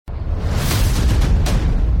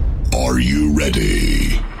you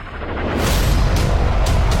ready?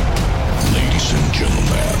 Ladies and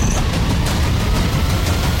gentlemen,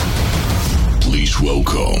 please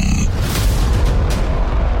welcome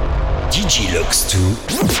DJ LOX2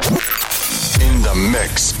 in the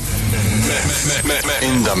mix.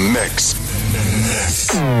 In the mix.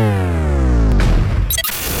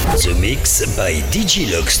 The Mix by DJ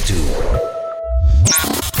LOX2.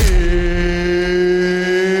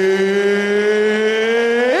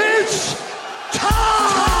 It's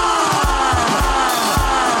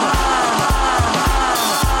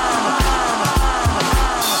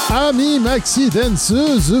Amis Maxi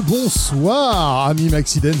Danseuses, bonsoir. Amis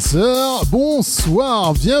Maxi Danseurs,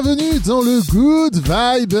 bonsoir. Bienvenue dans le Good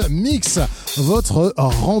Vibe Mix, votre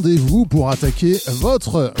rendez-vous pour attaquer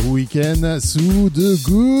votre week-end sous de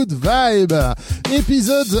good vibes.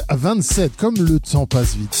 Épisode 27, comme le temps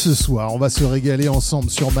passe vite. Ce soir, on va se régaler ensemble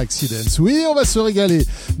sur Maxi Dance. Oui, on va se régaler,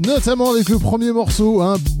 notamment avec le premier morceau,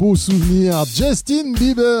 un beau souvenir, Justin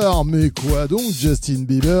Bieber. Mais quoi donc Justin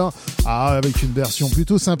Bieber? Ah, avec une version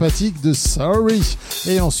plutôt sympathique de Sorry.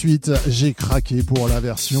 Et ensuite, j'ai craqué pour la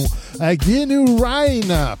version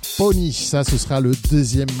Genuine Pony. Ça, ce sera le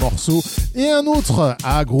deuxième morceau. Et un autre,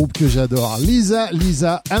 groupe que j'adore,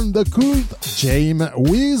 Lisa and the Cool James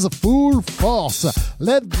with Full Force.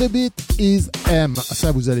 Let the beat is M.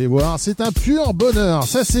 Ça, vous allez voir, c'est un pur bonheur.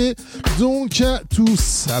 Ça, c'est donc tout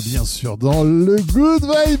ça, bien sûr, dans le Good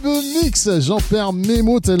Vibe Mix. J'en perds mes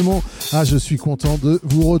mots tellement. Je suis content de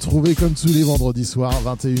vous retrouver comme tous les vendredis soirs,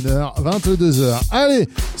 21h, 22h. Allez,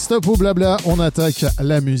 stop au blabla, on attaque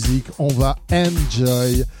la musique. On va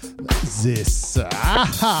enjoy this.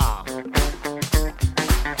 Ah-ha!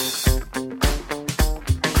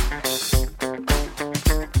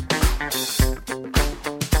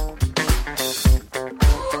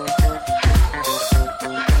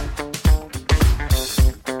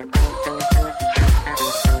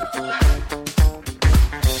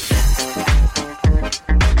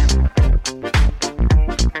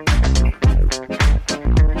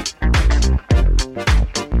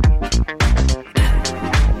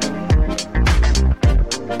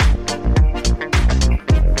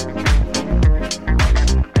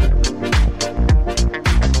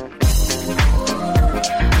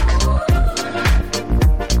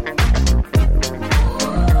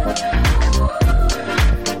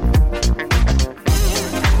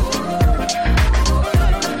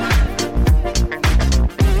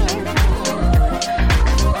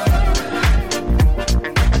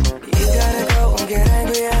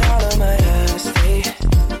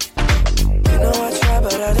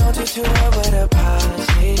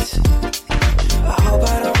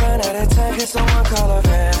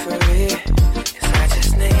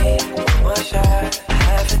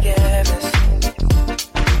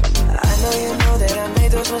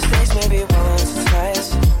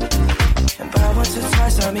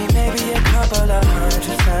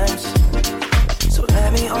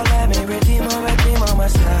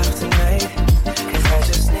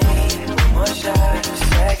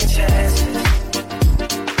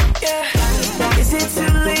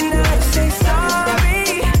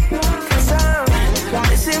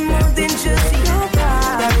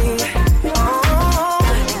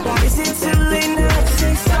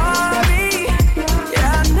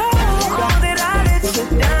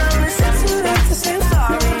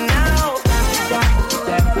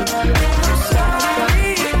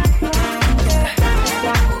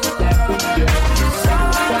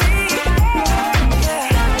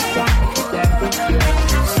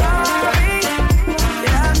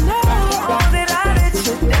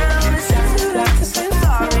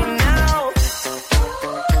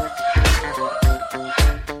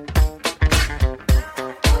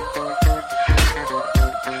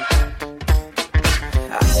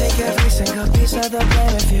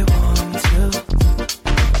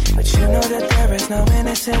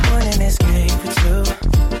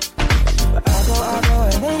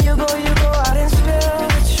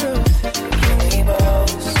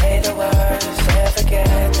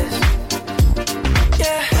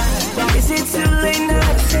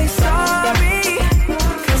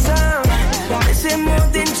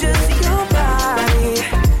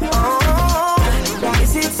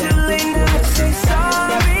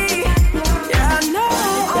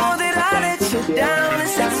 Down,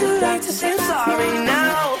 it's too late to say sorry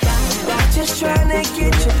now.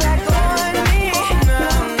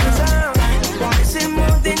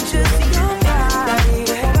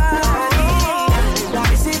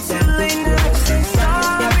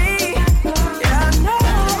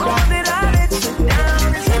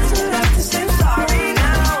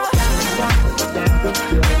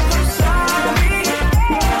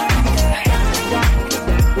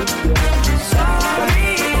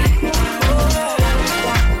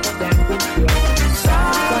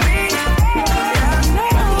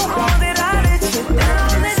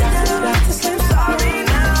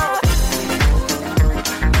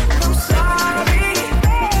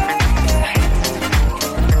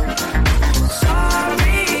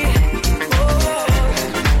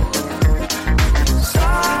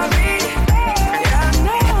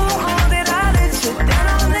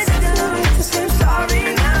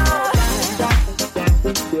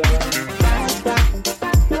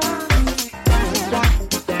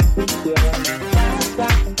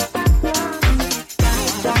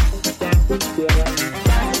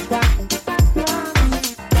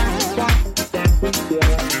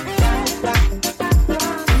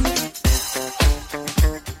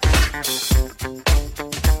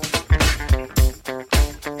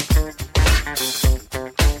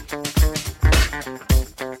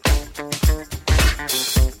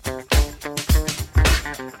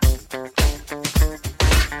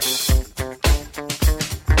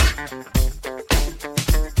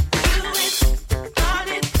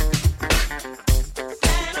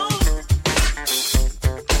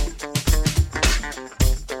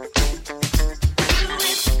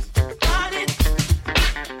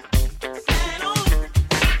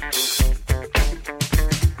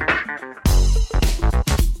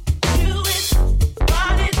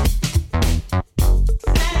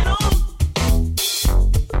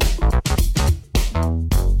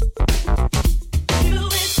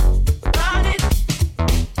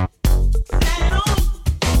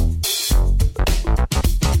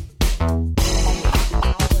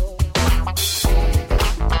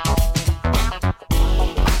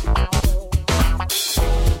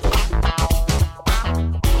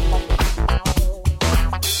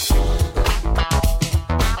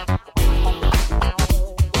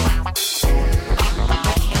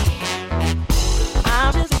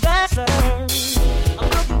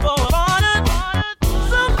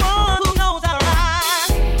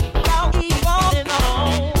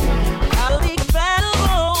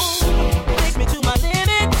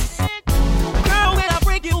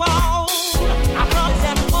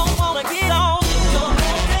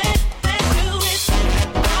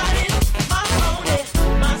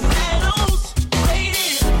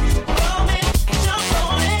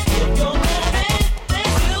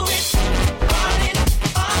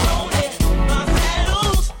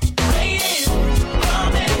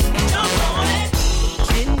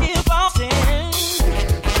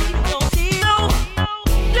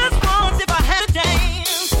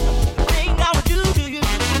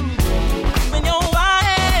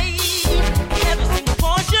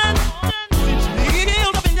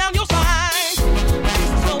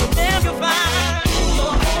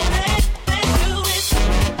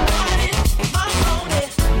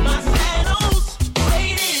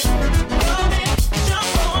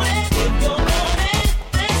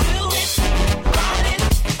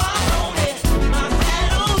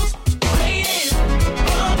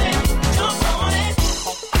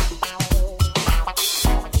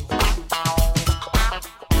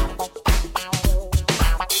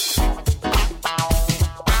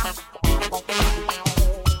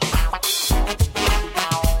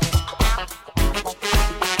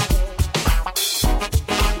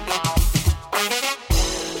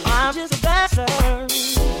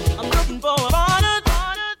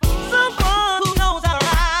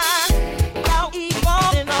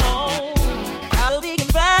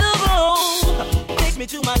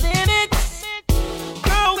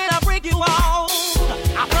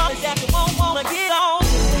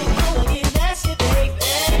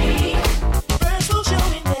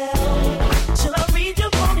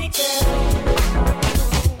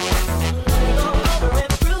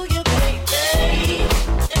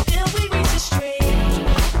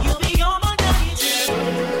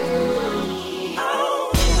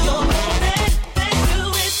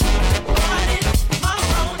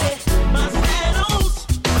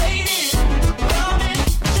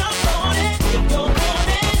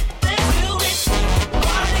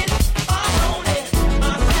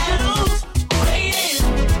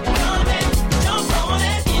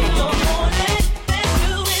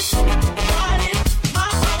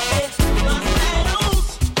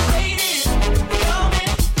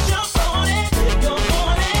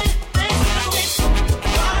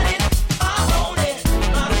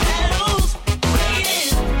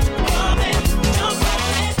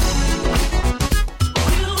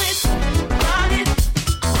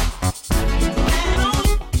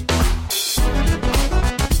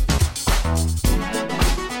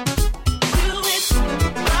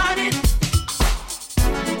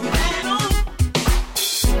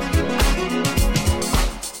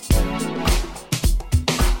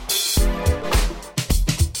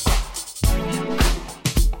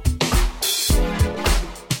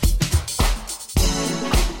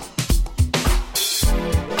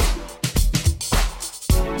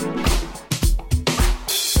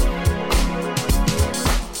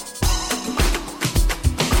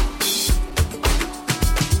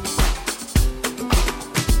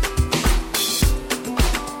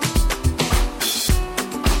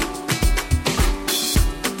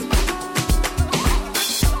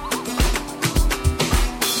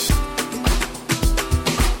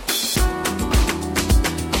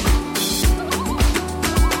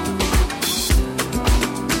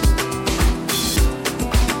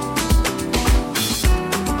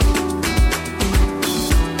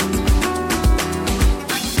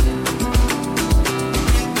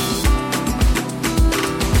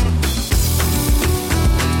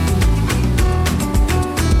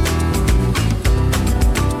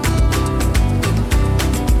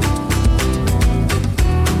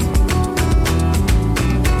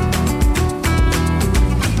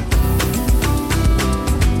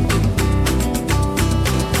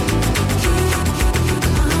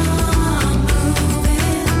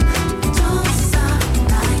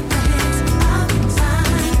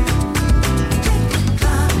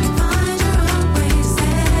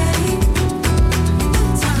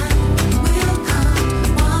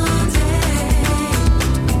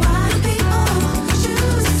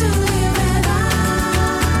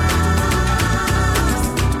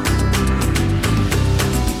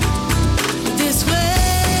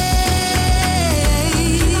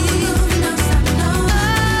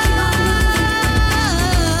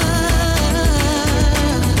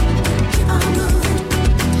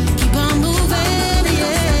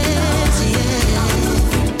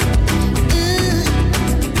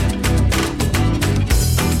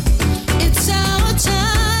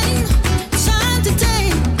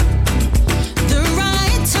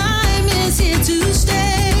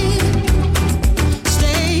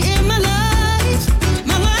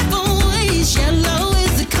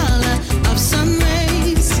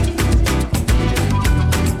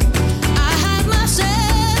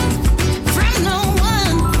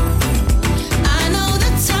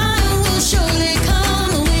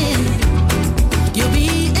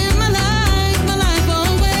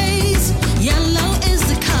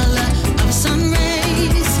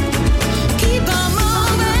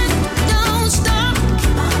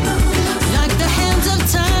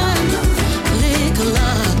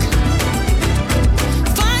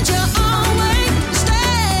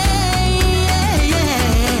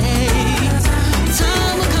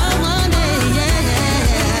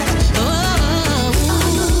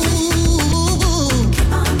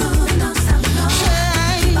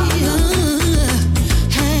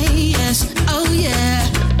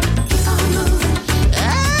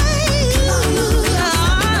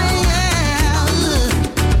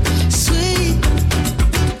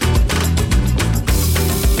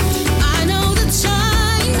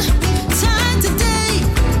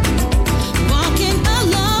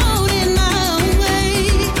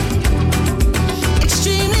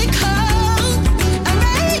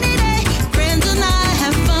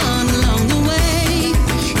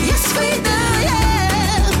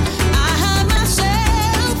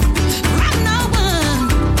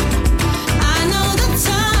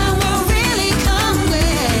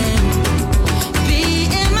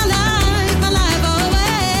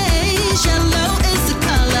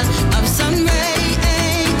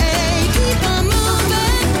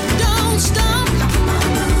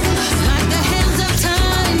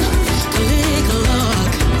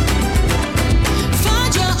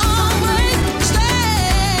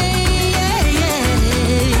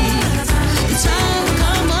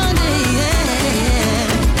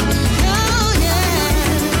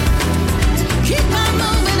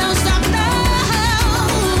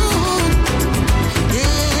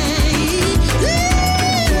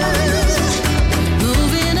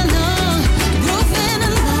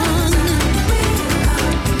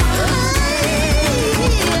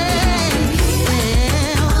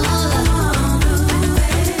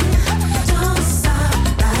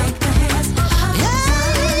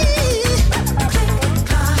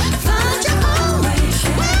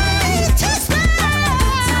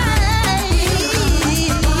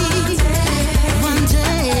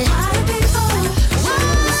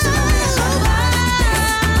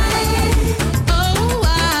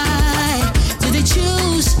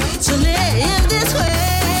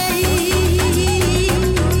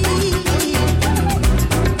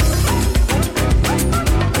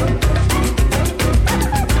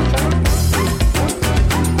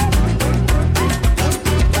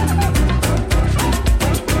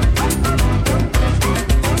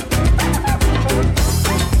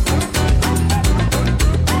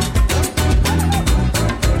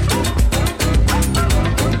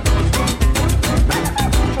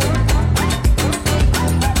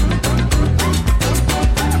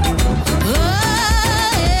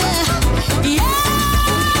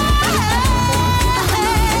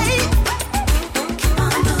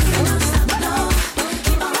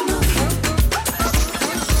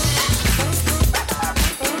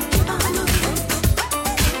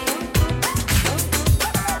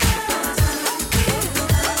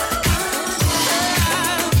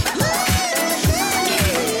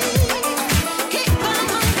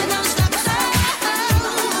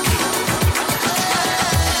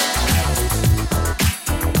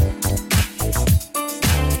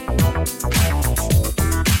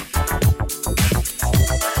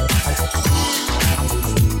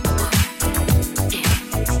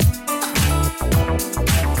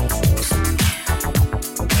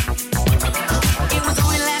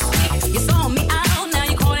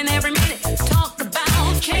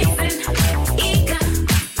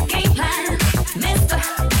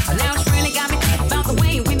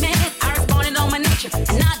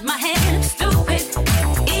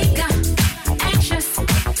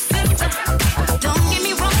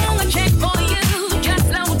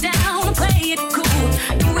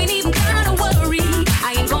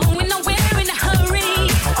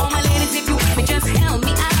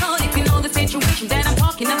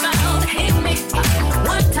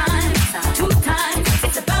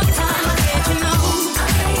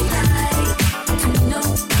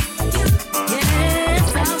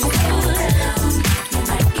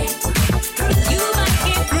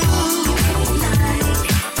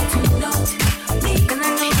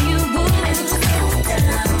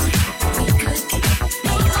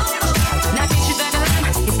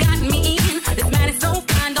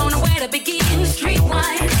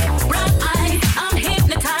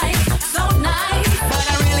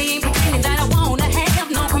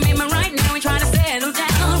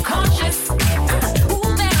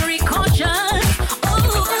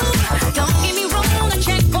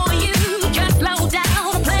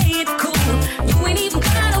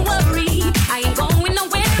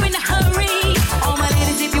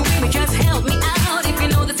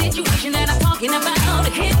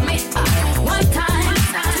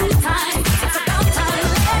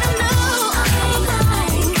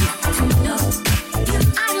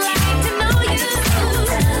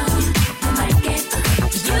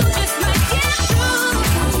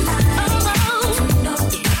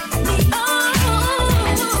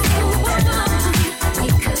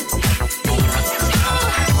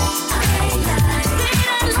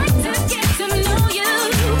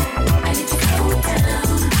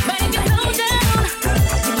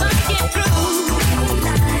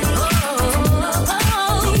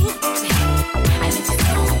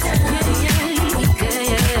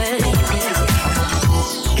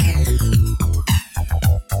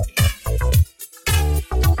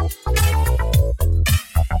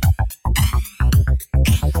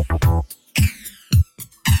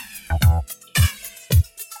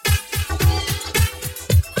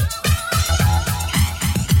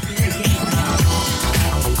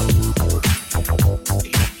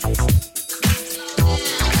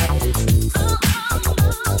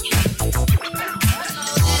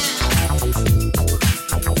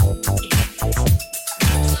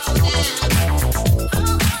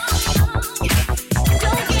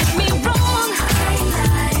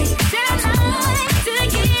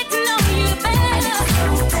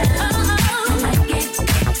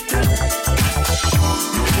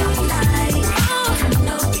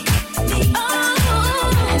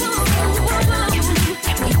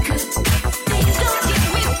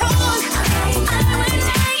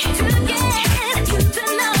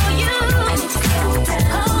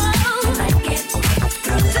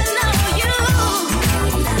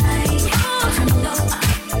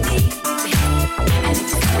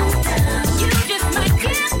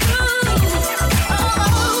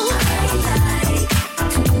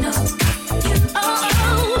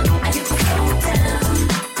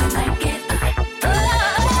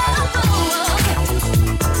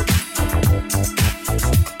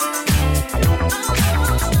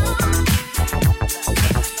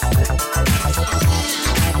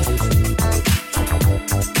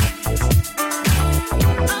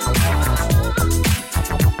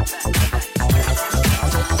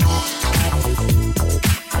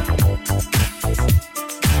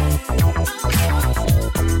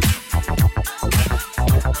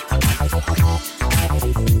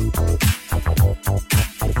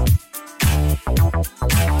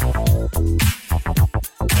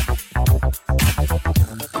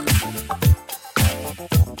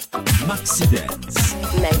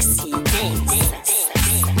 Have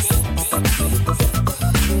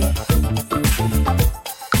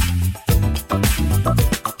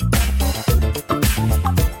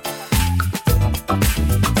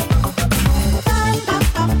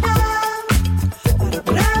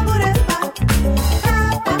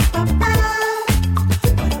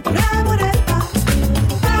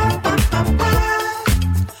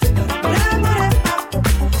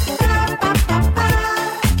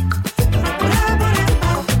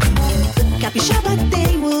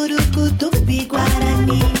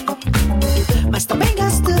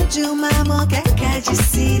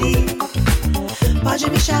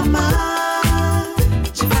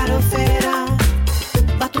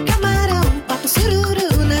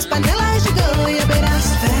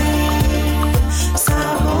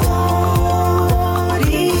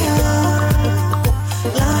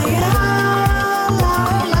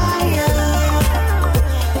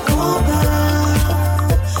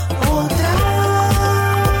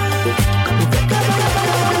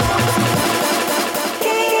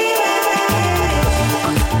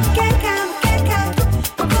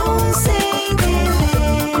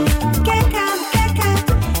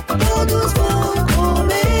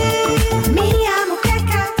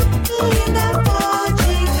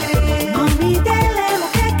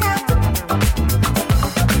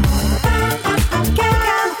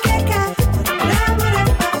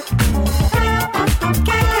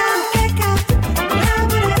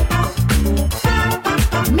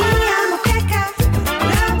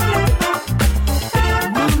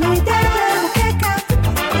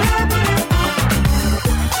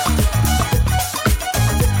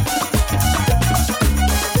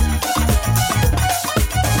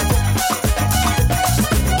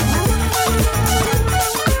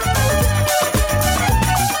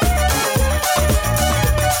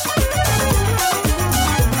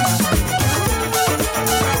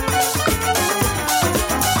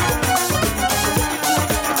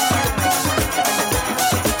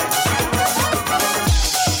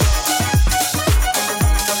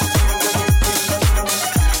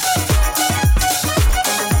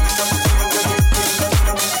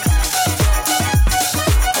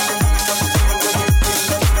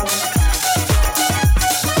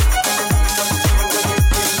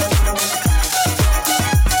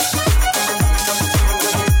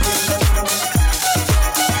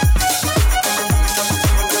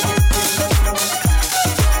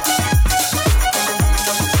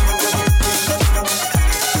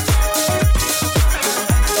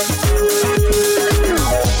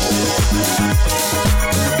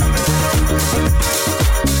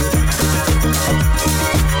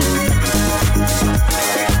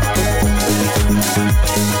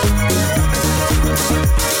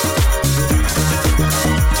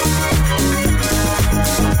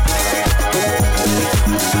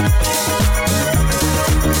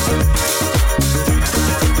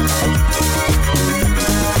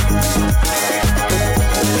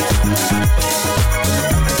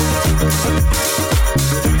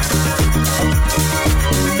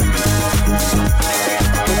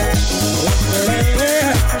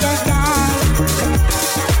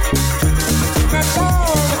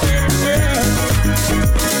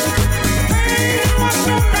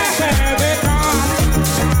it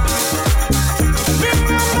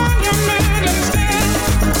on.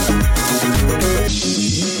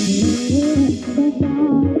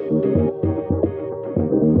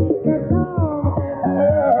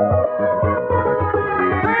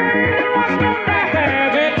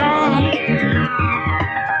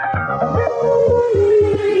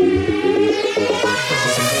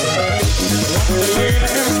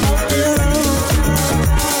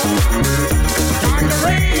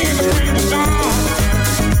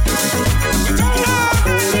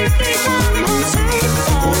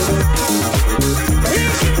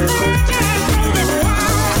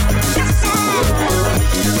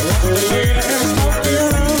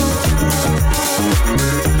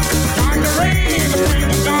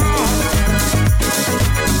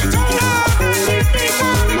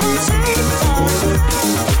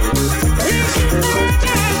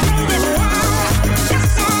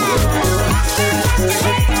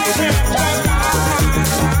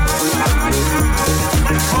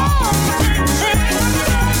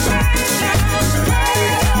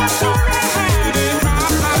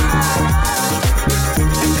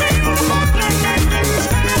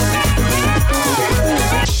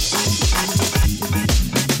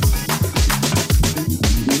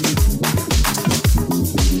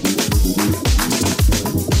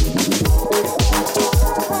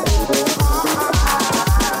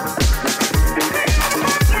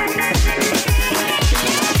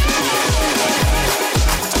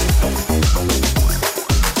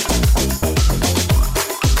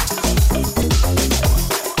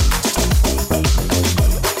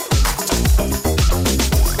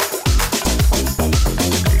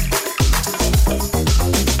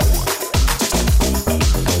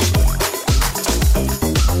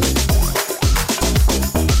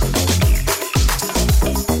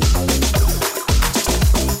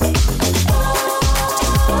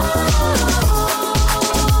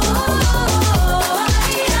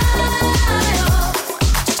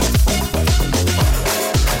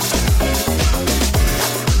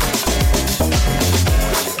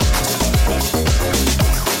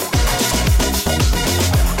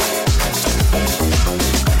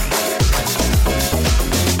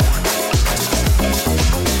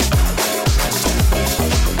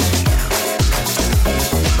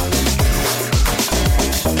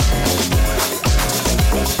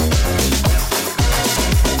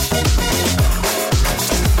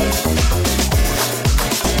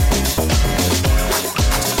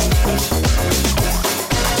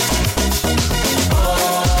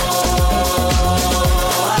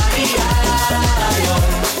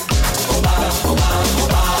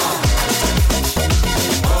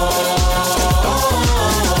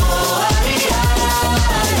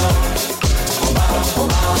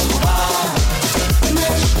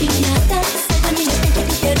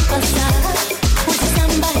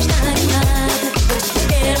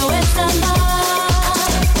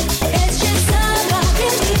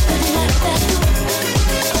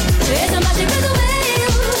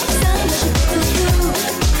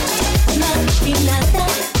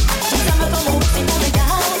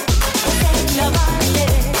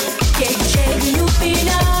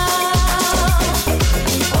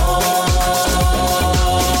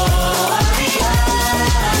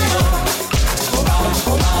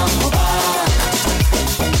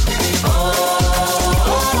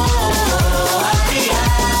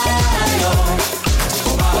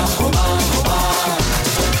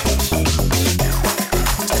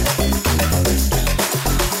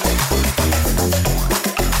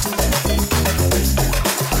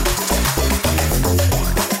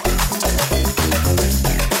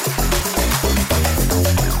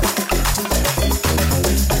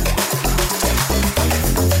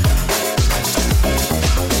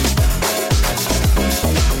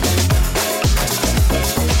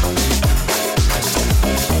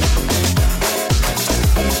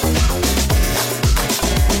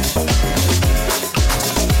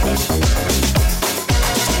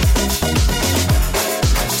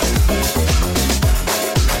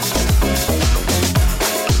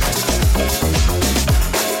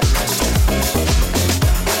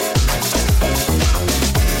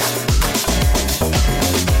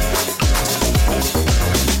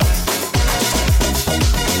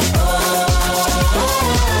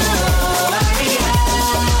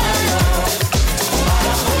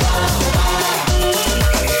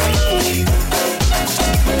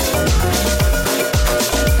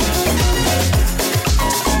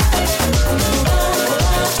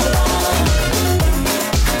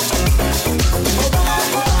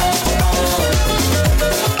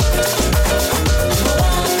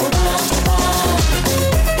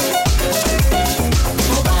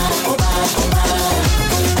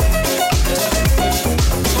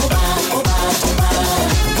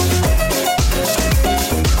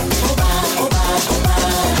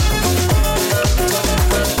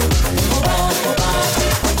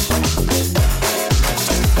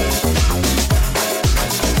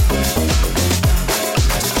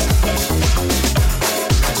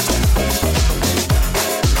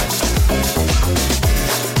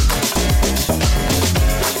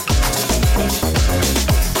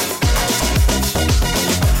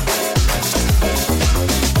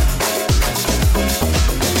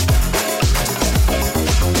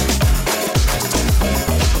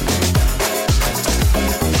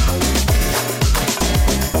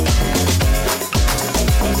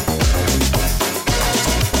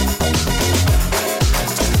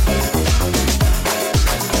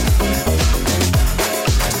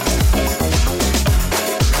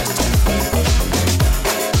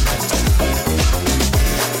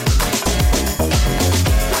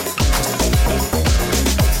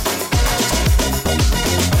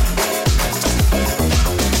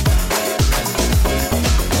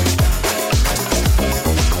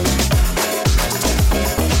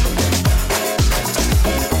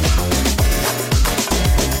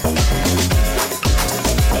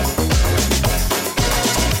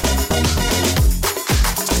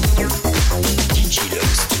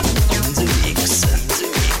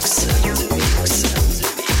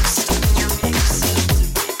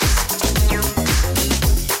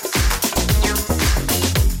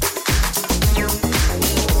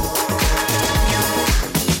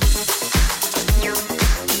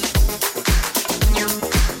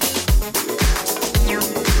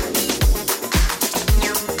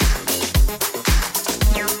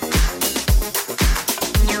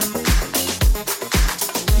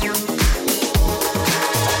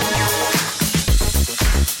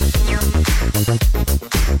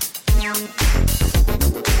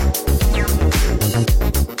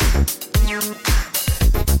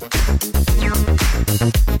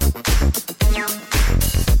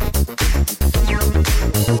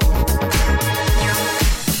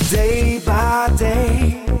 Day by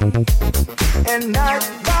day and night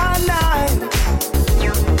by night,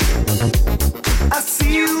 I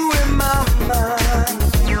see you in my mind.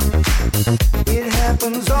 It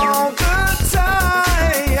happens all the time.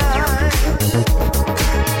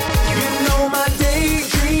 You know my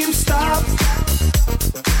daydream stops,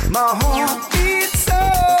 my heart beats so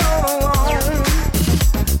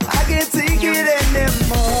I can't take it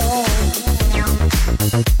anymore.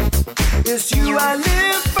 It's you I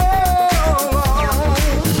live for.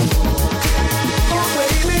 Oh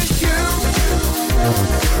baby, you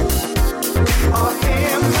are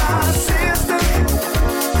in my system.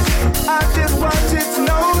 I just want you to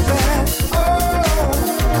know that. Oh,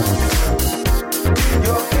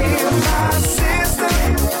 you're in my system.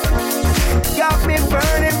 Got me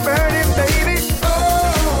burning, burning, baby. Oh,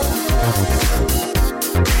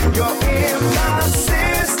 you're in my system.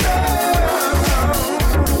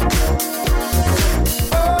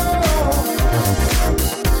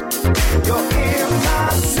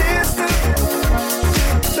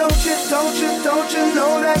 Don't you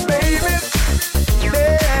know that, baby?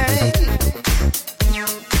 Yeah.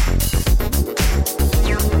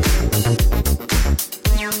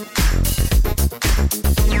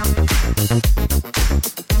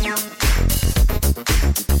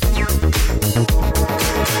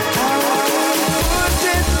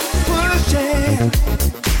 Push it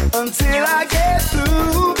until I get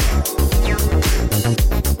through.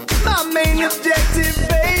 My main objective,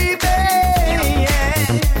 baby,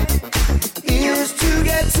 is to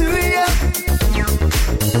get to you.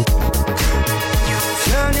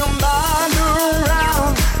 Turn your mind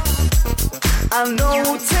around. I know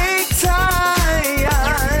it takes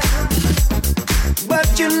time, but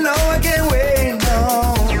you know I can't wait, no.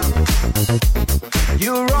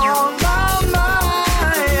 You're on my mind.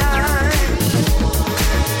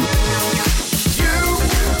 You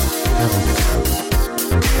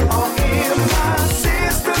are in my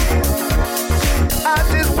system. I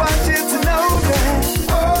just want you to know that.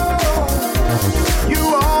 Oh,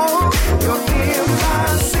 you're in my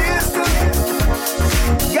system.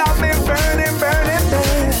 Got me burning, burning,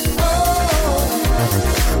 burning. Oh,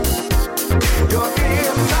 you're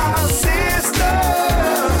in my system.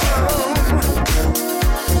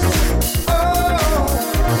 Oh,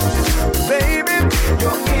 baby,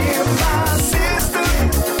 you're in my system.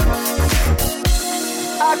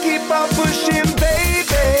 I keep on pushing, baby.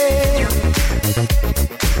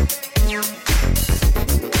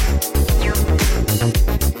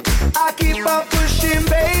 I keep on pushing,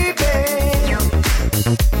 baby.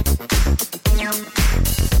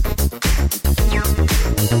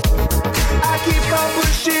 I keep on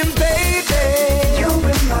pushing, baby. You're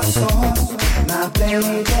in my soul, my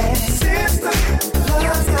baby. Sister,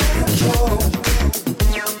 love's got control.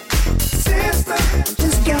 Sister,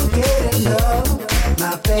 just can't get enough,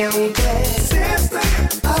 my baby. Sister,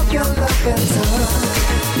 of your love and touch.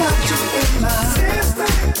 Got you in my sister.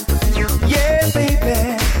 Yeah, baby,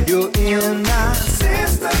 you're in my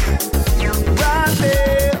system. Right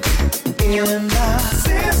there, in my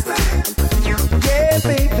system. Yeah,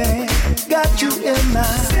 baby, got you in my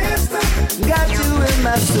system. Got you in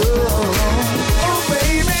my soul. Oh,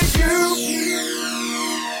 baby, you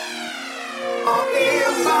are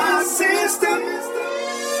in my system.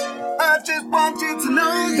 I just want you to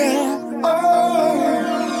know that. Oh,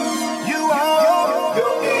 you're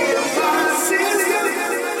in my system.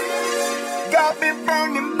 Got me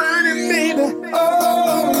burning, burning, baby. Oh,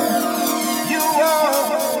 you're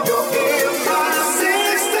in my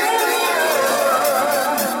system.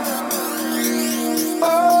 Oh,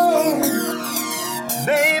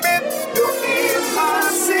 baby, you're in my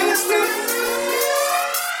system.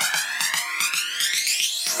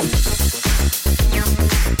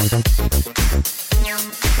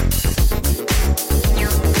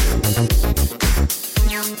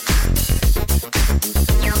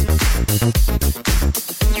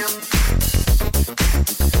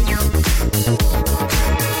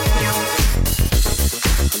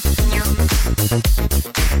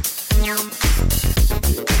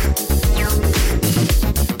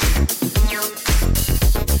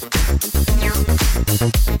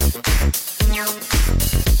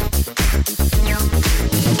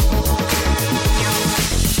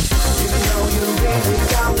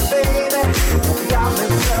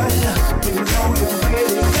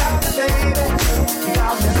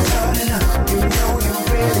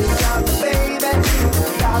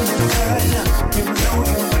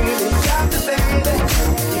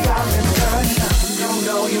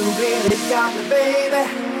 got me, baby.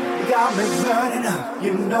 You got me burning up.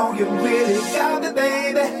 You know you really got me,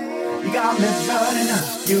 baby. You got me burning up.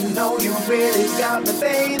 You know you really got me,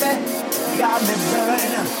 baby. You got me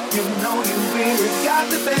burning up. You know you really got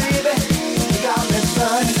me, baby. You got me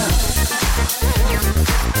burning up.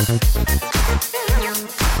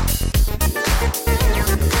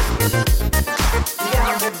 You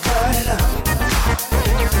got me burning up.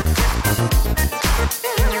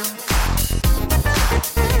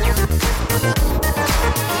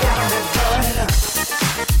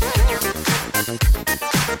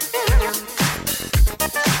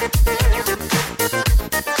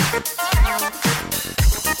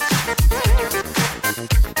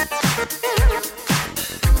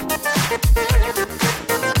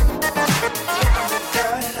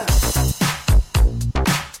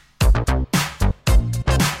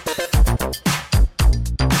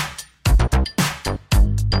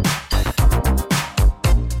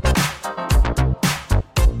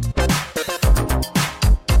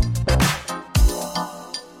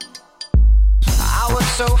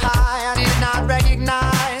 So high, I did not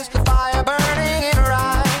recognize the fire burning in her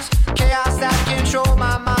eyes, chaos that controlled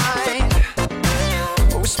my mind.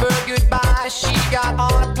 Whispered goodbye, she got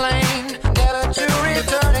on a plane, never to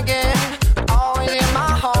return again, but always in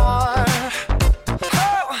my heart.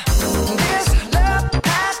 Oh, this love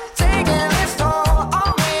has taken its toll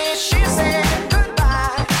on me. She said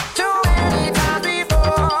goodbye too many times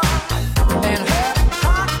before, and her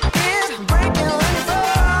heart is breaking in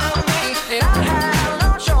front of me, and I have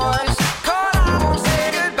no choice, 'cause I won't say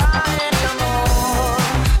goodbye anymore.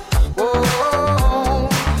 Whoa, whoa,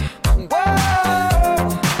 whoa.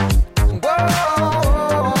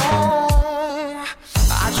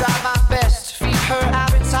 I tried my best to feed her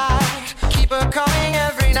appetite, keep her coming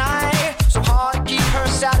every night, so hard to keep her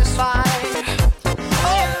satisfied.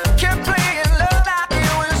 Oh, kept playing love like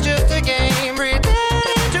it was just a game,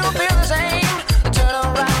 pretending to feel the same, turn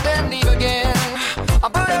around and leave again.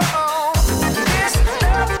 But oh, this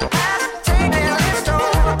love has taken its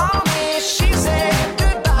toll on me. She said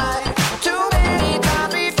goodbye too many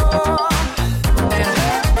times before, and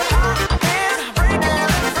her heart is breaking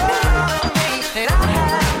in front of me, and I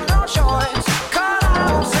have no choice, 'cause I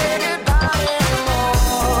won't say goodbye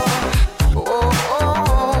anymore. Whoa,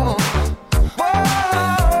 whoa, whoa,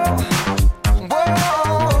 whoa.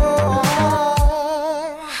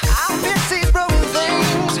 I'll fix these broken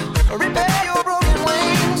things, repair your broken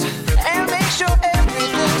wings, and make sure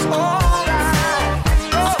everything's alright.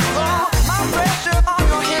 Oh, oh, my pressure on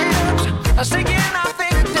your hips, I'm sinking our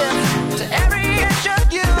fingertips to every inch of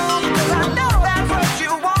you, 'cause I know that's what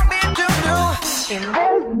you want me to do. And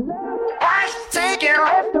this love has taken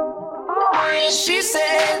its toll on me. She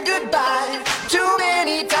said goodbye too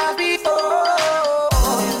many times before.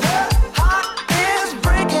 Her heart is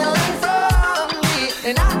breaking in front of me,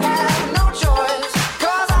 and I have no choice,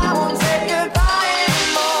 'cause I won't say goodbye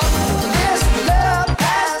anymore. This love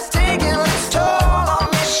has taken its toll on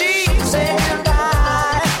me. She said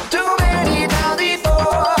goodbye too many times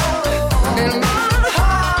before, and my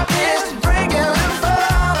heart is breaking in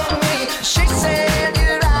front of me. She said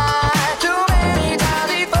goodbye too many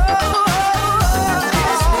times before.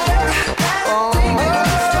 This love has taken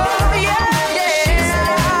its toll, yeah, yeah. She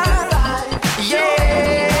said goodbye, yeah.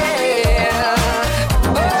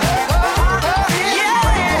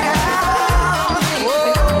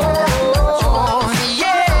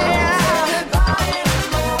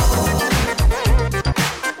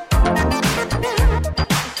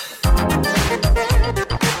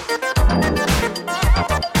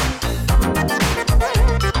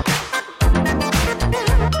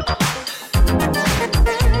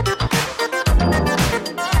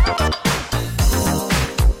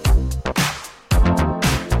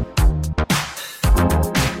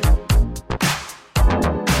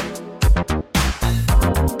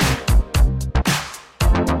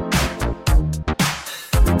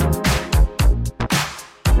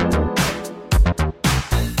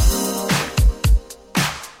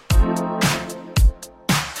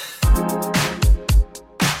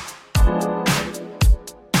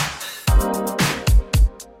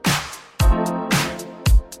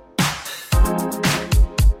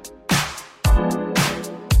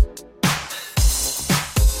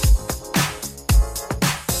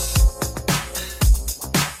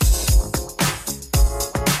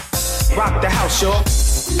 Rock the house, y'all.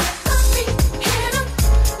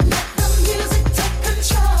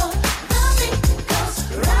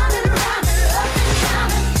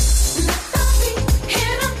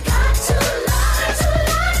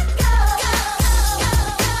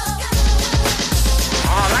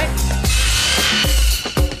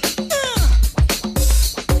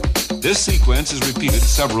 This sequence is repeated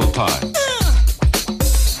several times.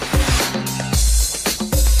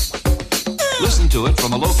 Listen to it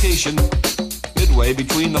from a location midway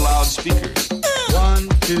between the loudspeakers. 1,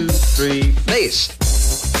 2, 3, bass.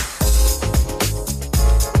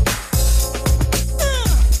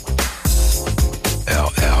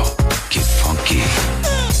 LL, get funky.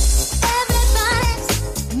 Everybody's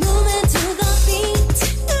moving to the beat.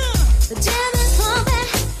 The jam is pumping,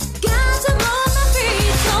 got to move my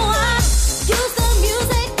feet. So I use the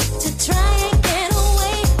music to try and get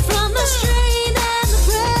away from the strain and the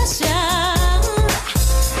pressure.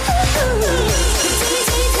 The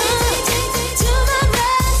DJ comes to my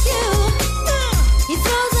rescue.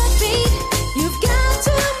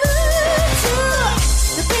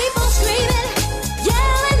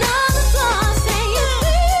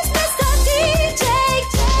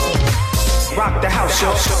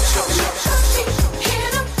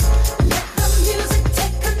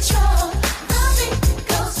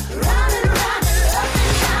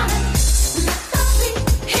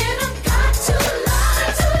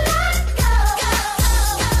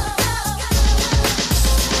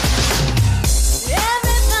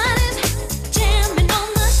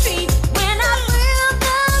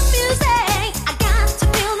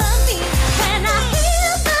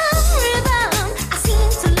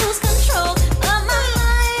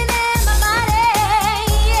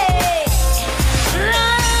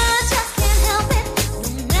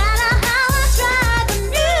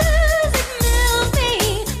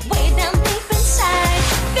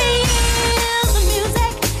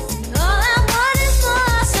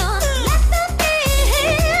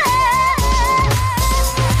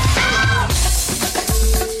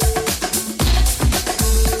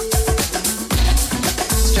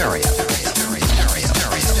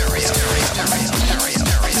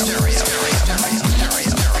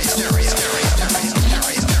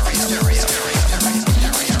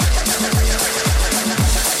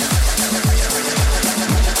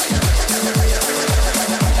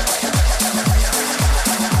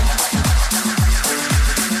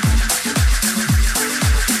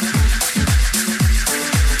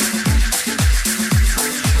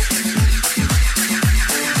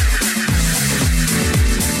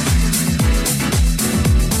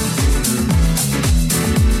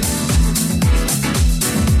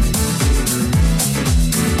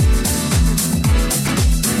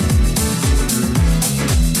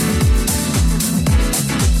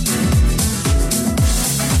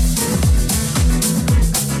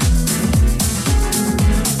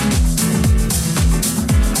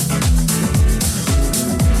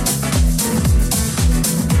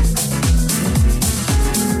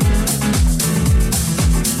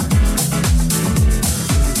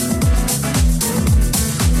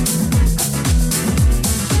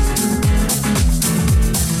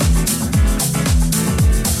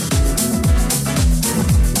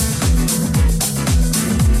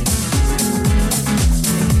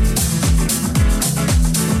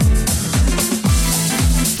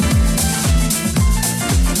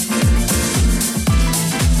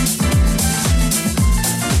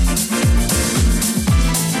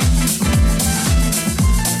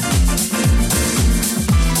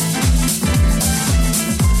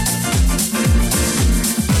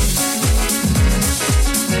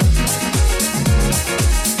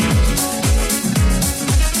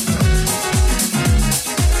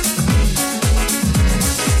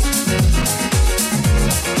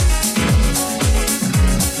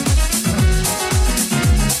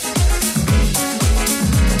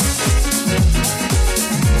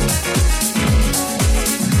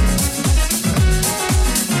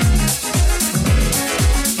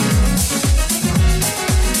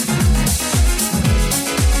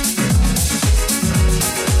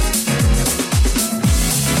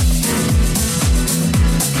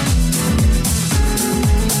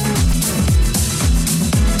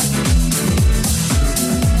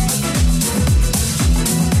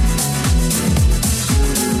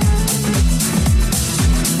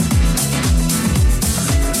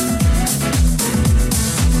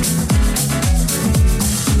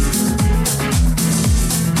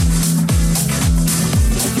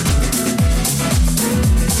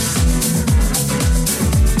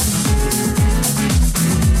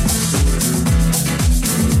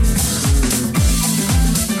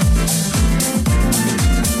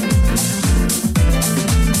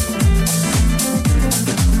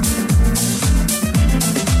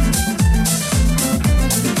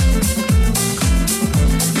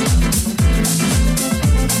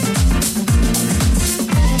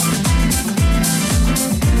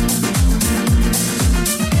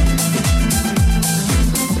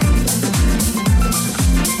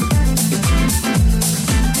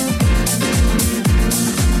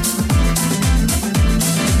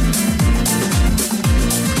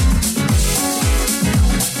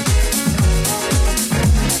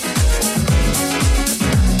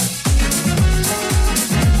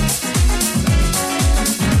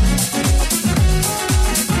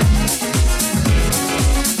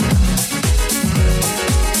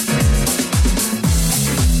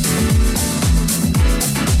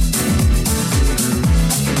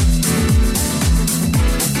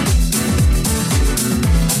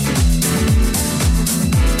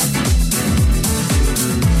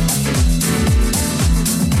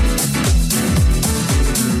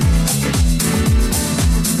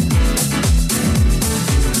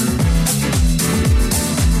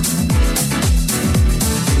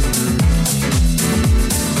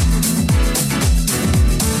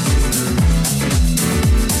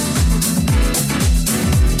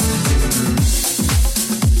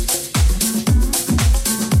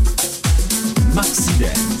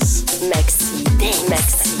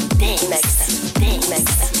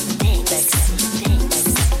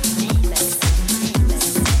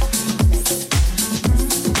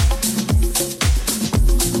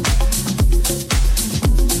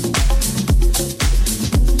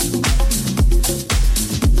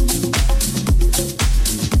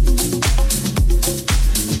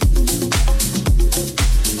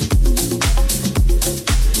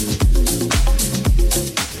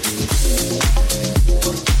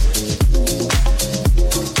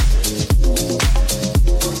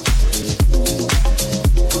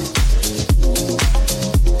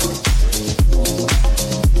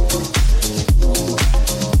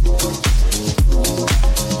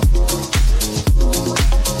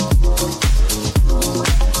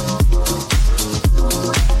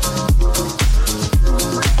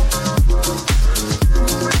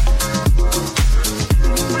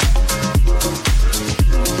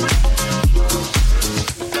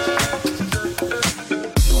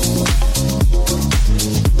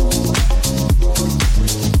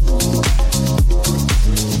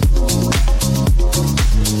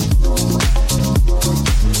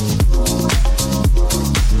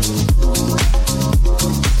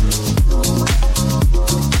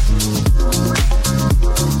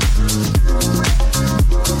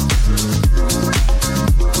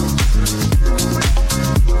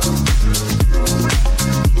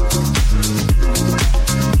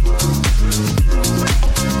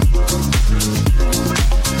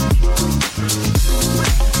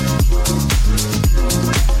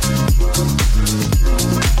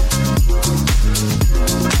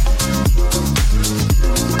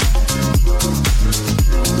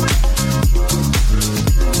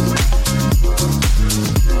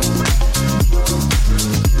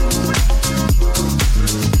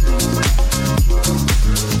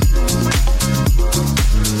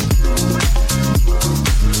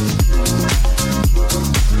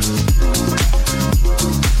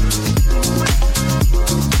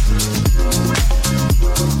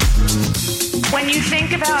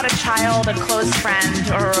 about a child, a close friend,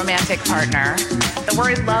 or a romantic partner, the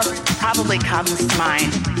word love probably comes to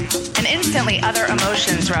mind, and instantly other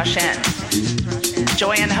emotions rush in.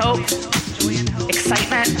 Joy and hope,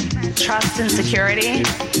 excitement, trust and security,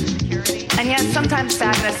 and yet sometimes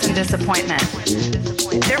sadness and disappointment.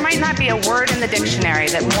 There might not be a word in the dictionary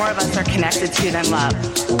that more of us are connected to than love.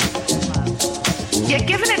 Yet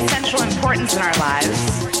given its central importance in our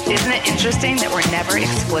lives, isn't it interesting that we're never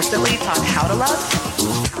explicitly taught how to love?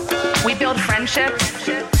 We build friendships,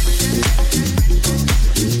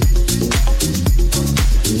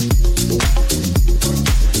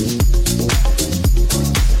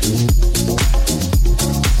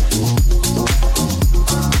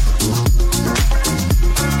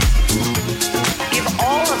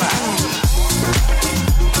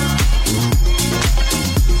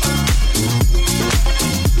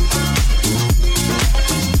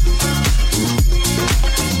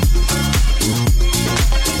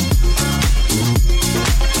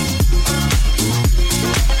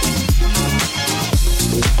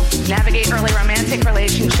 navigate early romantic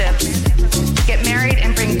relationships, get married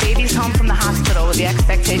and bring babies home from the hospital with the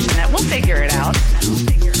expectation that we'll figure it out.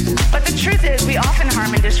 But the truth is, we often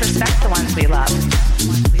harm and disrespect the ones we love.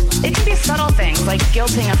 It can be subtle things like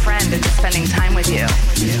guilting a friend into spending time with you.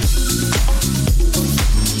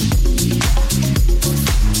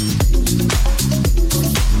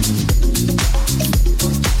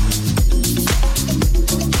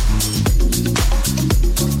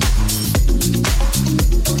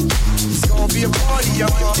 Be a party, yo.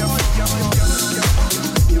 Party,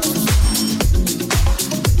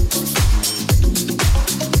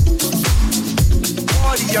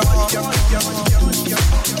 yo.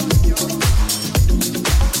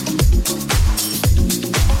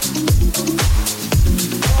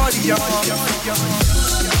 Party, yo.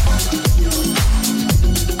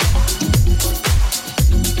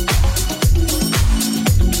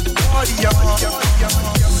 Party, yo.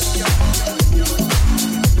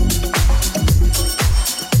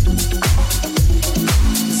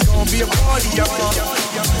 Be a party, y'all.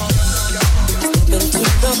 Step into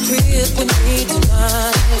the crib with me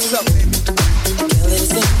tonight. What's up, baby? Girl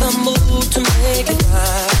is in the mood to make it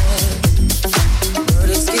right. Word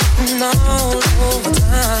is getting all over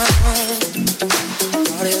town.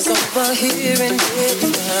 Party's over here and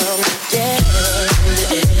getting down. Yeah.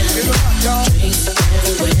 Give it up, y'all. Drinks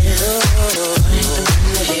everywhere. Word up.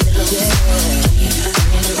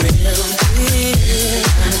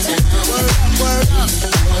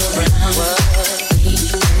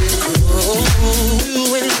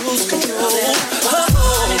 You and lose control.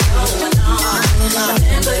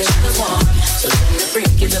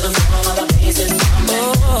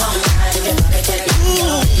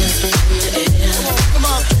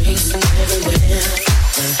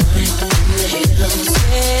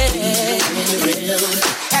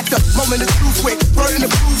 moment of truth with bird in the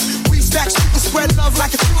booth. We stack shit and spread love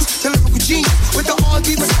like a truth. The lyrical genius with the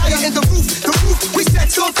R&B messiah in the roof. The roof we set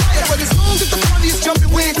to a fire, but as long as the party is jumping,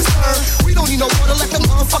 we ain't concerned. We don't need no water, let the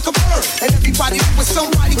motherfucker burn. And everybody with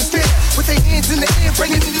somebody was there with their hands in the air,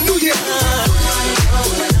 bringing in the new year.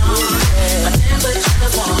 My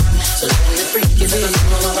temperature's warm, so let me freak you till the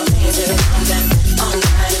floor of a painter. I'm down all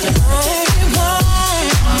night in the party.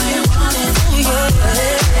 All you want is a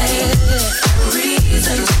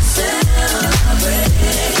reason to celebrate.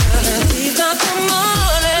 We got the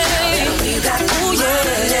money, we got ooh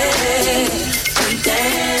yeah. We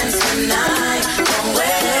dance tonight, don't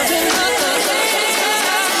wait.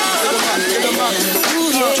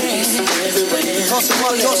 Ooh yeah. Toss them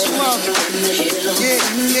up, toss them up. Yeah,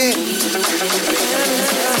 yeah.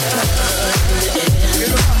 Get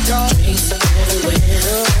them up, y'all.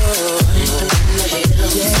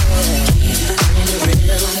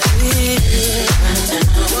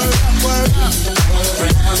 Word up.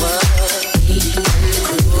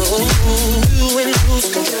 You and lose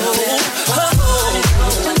control.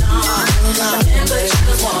 My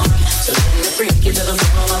temperature's warm, so let me freak you to the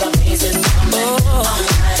floor while I pace it. All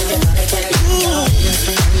night, everybody can move.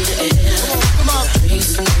 Come on.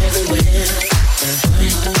 Everywhere.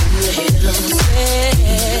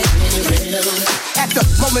 At the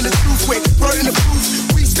moment of truth with bird in the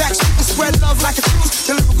booth. We stack shit and spread love like a truth.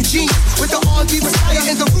 The lyrical genius with the R&B messiah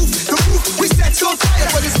in the roof. The roof we set to a fire,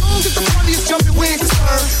 but as long as the party is jumping, we ain't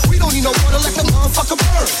concerned. We don't need no water, let the motherfucker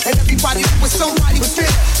burn. And everybody with somebody was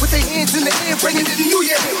there with their hands in the air, bringing in the new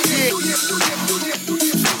year.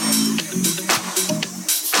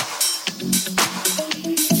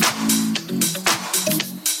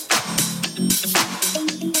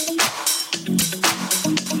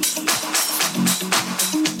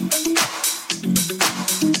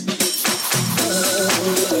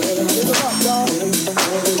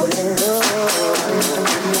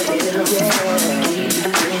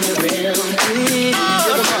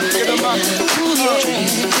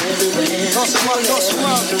 Toss them up, toss them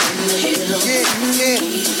up. Yeah, yeah.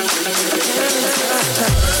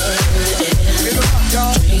 Get them up,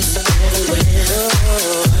 y'all.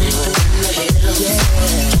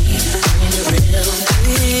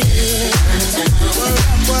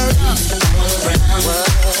 Word up.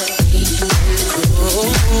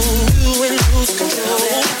 You and lose control.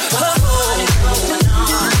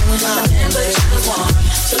 My temperature's warm,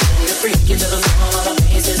 so let me freak you to the floor while I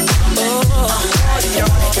pace it. Come on.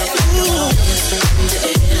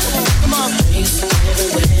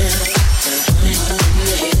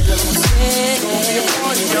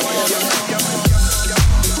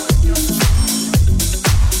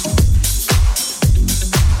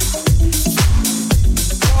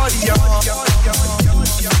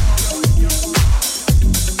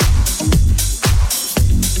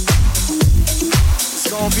 It's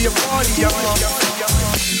gonna be a party, y'all.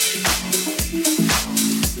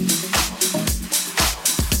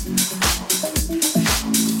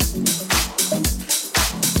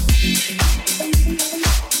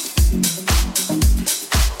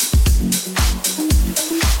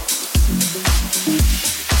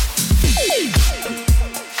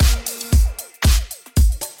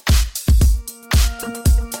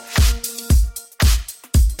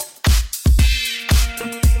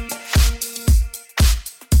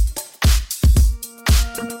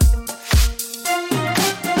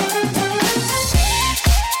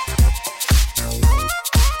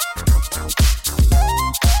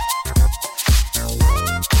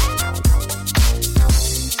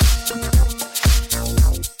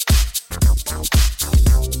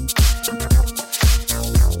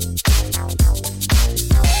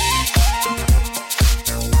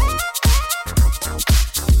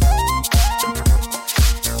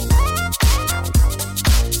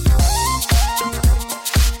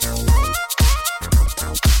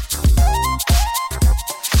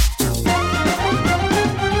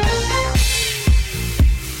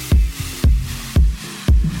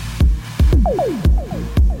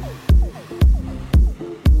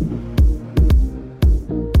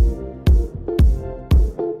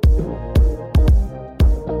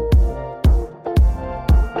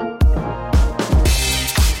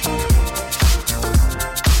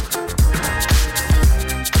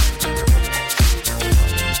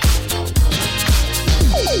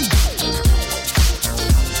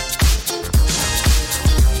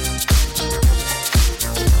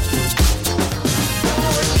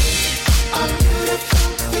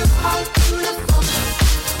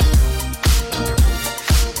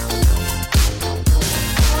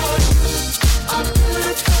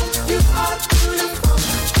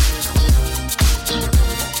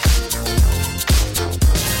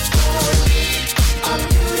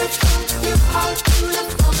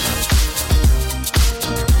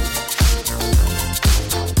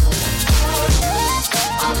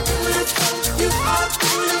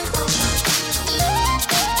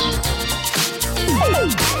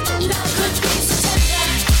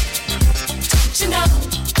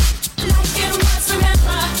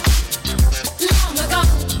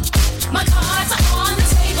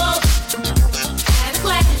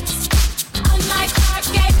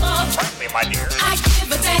 my dear. I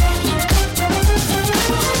give a damn.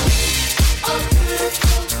 Oh,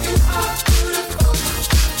 beautiful, you are beautiful.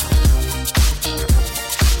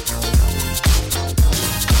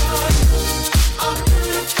 Oh,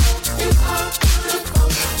 beautiful, you are beautiful.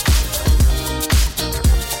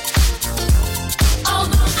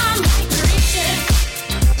 Although I might be reaching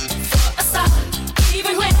for a star,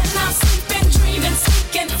 even when I'm sleeping, dreaming,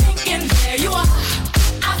 seeking, thinking, there you are.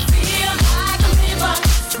 I feel like a river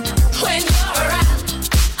when you're around.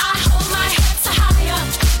 I hold my head so high up,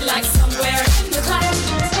 like somewhere in the clouds.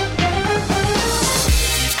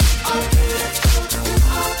 Oh, beautiful, you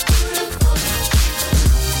are beautiful.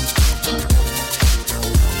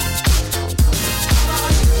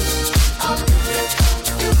 Oh, beautiful,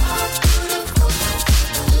 you are beautiful.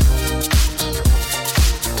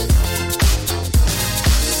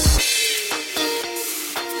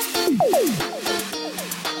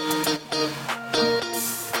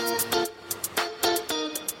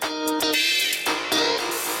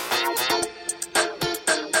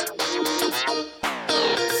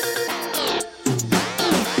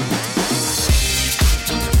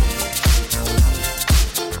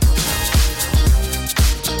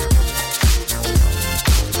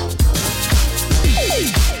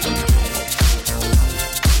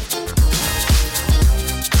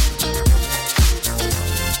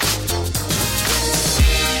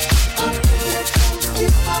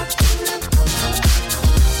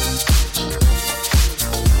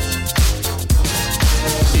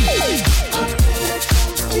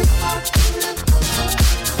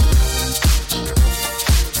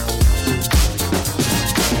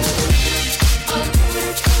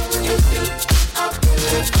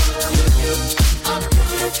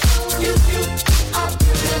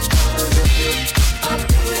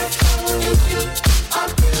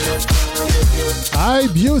 I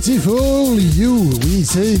Beautiful You, oui,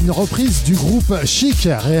 c'est une reprise du groupe Chic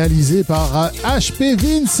réalisée par HP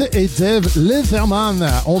Vince et Dave Letterman.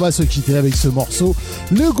 On va se quitter avec ce morceau.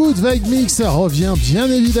 Le Good Vibe Mix revient bien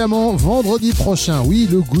évidemment vendredi prochain. Oui,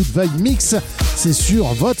 le Good Vibe Mix, c'est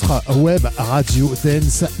sur votre web radio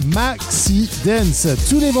dance Maxi Dance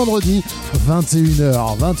tous les vendredis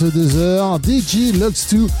 21h, 22h. DJ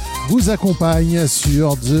LOX2 vous accompagne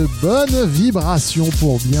sur de bonnes vibrations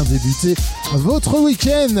pour bien débuter votre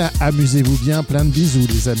week-end. Amusez-vous bien, plein de bisous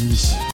les amis.